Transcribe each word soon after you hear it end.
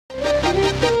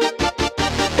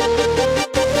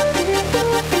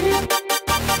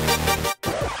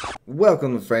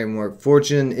Welcome to Framework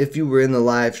Fortune. If you were in the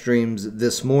live streams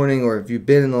this morning, or if you've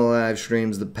been in the live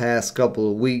streams the past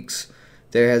couple of weeks,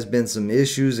 there has been some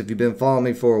issues. If you've been following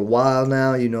me for a while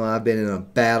now, you know I've been in a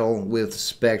battle with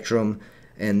Spectrum,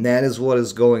 and that is what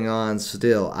is going on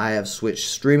still. I have switched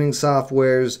streaming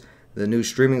softwares. The new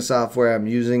streaming software I'm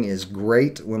using is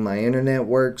great when my internet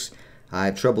works.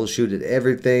 I troubleshooted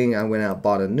everything. I went out,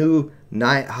 bought a new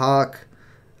Nighthawk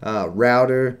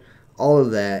router, all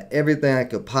of that, everything I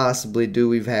could possibly do.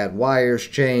 We've had wires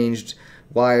changed,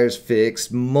 wires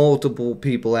fixed, multiple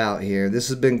people out here. This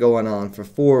has been going on for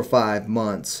 4 or 5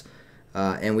 months,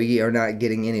 and we are not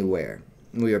getting anywhere.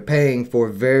 We are paying for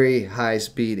very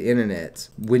high-speed internet.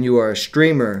 When you are a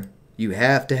streamer, you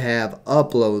have to have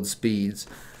upload speeds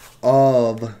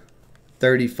of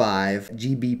 35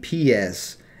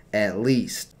 Gbps at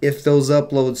least. If those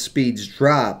upload speeds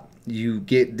drop, you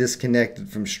get disconnected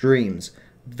from streams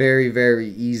very, very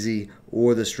easy,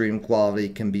 or the stream quality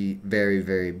can be very,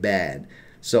 very bad.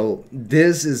 So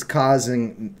this is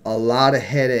causing a lot of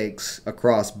headaches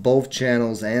across both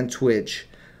channels and Twitch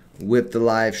with the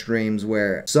live streams,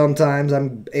 where sometimes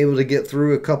I'm able to get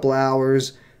through a couple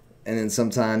hours, and then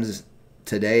sometimes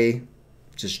today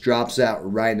just drops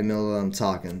out right in the middle of I'm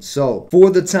talking. So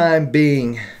for the time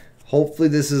being, hopefully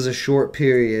this is a short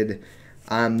period.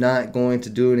 I'm not going to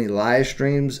do any live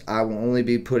streams. I will only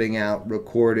be putting out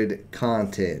recorded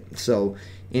content. So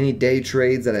any day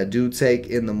trades that I do take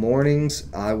in the mornings,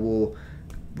 I will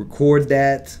record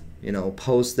that,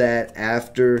 post that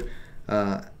after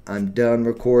I'm done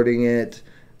recording it,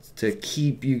 to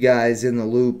keep you guys in the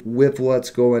loop with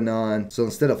what's going on. So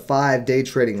instead of 5 day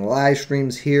trading live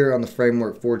streams here on the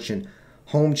Framework Fortune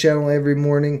home channel every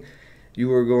morning,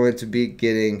 you are going to be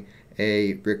getting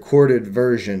a recorded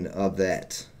version of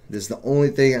that. This is the only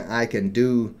thing I can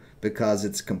do because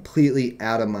it's completely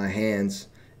out of my hands,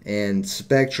 and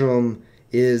Spectrum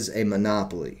is a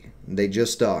monopoly. They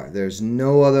just are. There's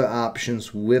no other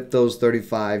options with those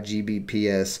 35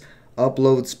 Gbps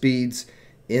upload speeds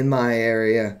in my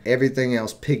area. Everything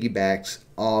else piggybacks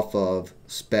off of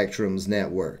Spectrum's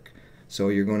network. So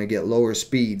you're going to get lower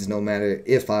speeds no matter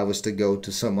if I was to go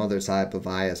to some other type of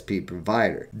ISP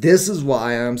provider. This is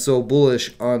why I'm so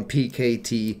bullish on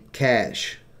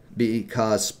Pkt.Cash,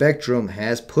 because Spectrum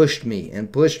has pushed me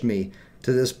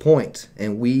to this point,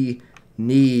 and we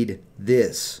need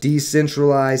this.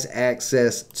 Decentralized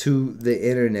access to the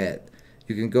internet.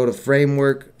 You can go to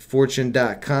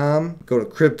frameworkfortune.com, go to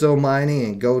crypto mining,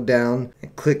 and go down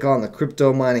and click on the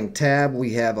crypto mining tab.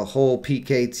 We have a whole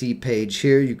PKT page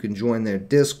here. You can join their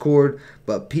Discord,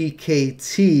 but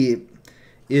PKT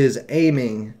is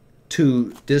aiming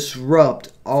to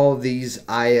disrupt all these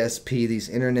ISP, these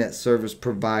internet service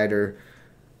provider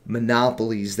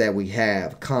monopolies that we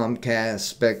have. Comcast,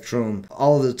 Spectrum,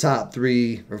 all of the top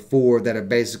 3 or 4 that are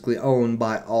basically owned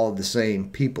by all the same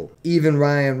people. Even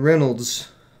Ryan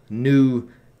Reynolds' new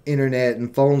internet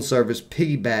and phone service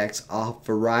piggybacks off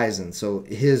Verizon. So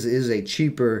his is a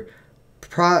cheaper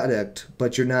product,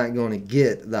 but you're not going to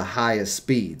get the highest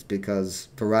speeds because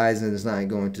Verizon is not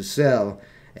going to sell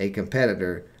a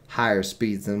competitor higher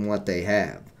speeds than what they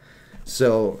have.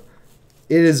 So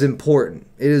it is important.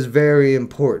 It is very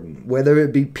important. Whether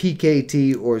it be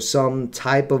PKT or some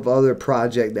type of other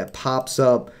project that pops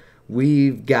up,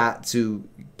 we've got to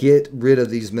get rid of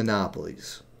these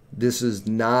monopolies. This is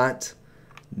not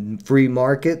free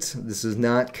market. This is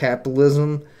not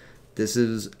capitalism. This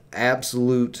is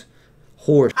absolute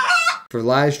horse. For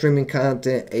live streaming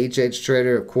content, HH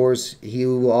Trader, of course, he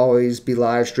will always be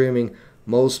live streaming.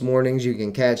 Most mornings you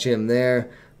can catch him there.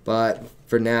 But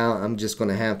for now, I'm just going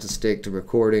to have to stick to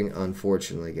recording,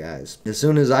 unfortunately, guys. As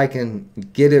soon as I can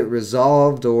get it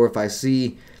resolved, or if I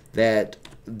see that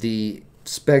the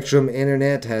Spectrum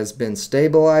internet has been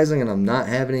stabilizing and I'm not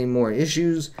having any more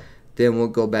issues, then we'll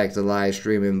go back to live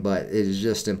streaming. But it is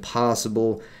just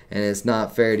impossible, and it's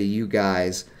not fair to you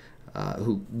guys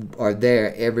who are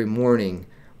there every morning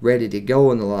ready to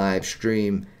go in the live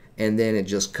stream, and then it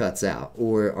just cuts out.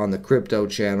 Or on the crypto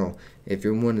channel, if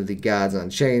you're one of the Gods on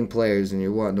Chain players and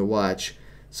you're wanting to watch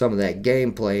some of that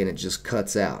gameplay and it just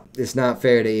cuts out. It's not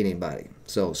fair to anybody.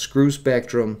 So screw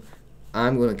Spectrum.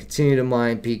 I'm going to continue to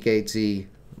mine PKT,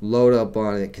 load up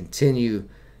on it, continue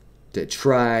to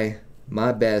try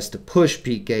my best to push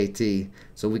PKT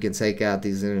so we can take out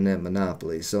these internet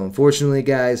monopolies. So unfortunately,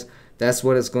 guys, that's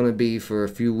what it's going to be for a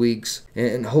few weeks,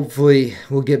 and hopefully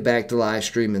we'll get back to live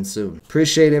streaming soon.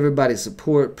 Appreciate everybody's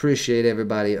support, appreciate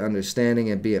everybody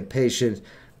understanding and being patient,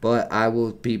 but I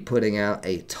will be putting out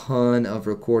a ton of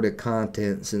recorded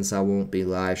content since I won't be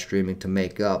live streaming to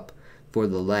make up for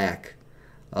the lack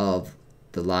of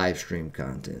the live stream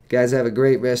content. Guys, have a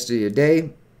great rest of your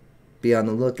day. Be on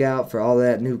the lookout for all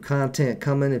that new content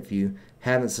coming. If you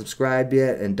haven't subscribed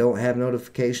yet and don't have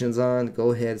notifications on,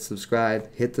 go ahead,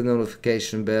 subscribe, hit the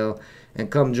notification bell, and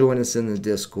come join us in the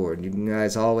Discord. You can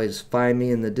guys always find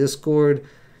me in the Discord,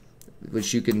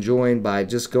 which you can join by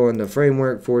just going to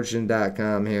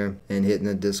frameworkfortune.com here and hitting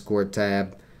the Discord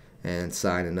tab and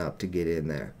signing up to get in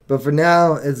there. But for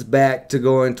now, it's back to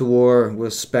going to war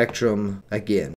with Spectrum again.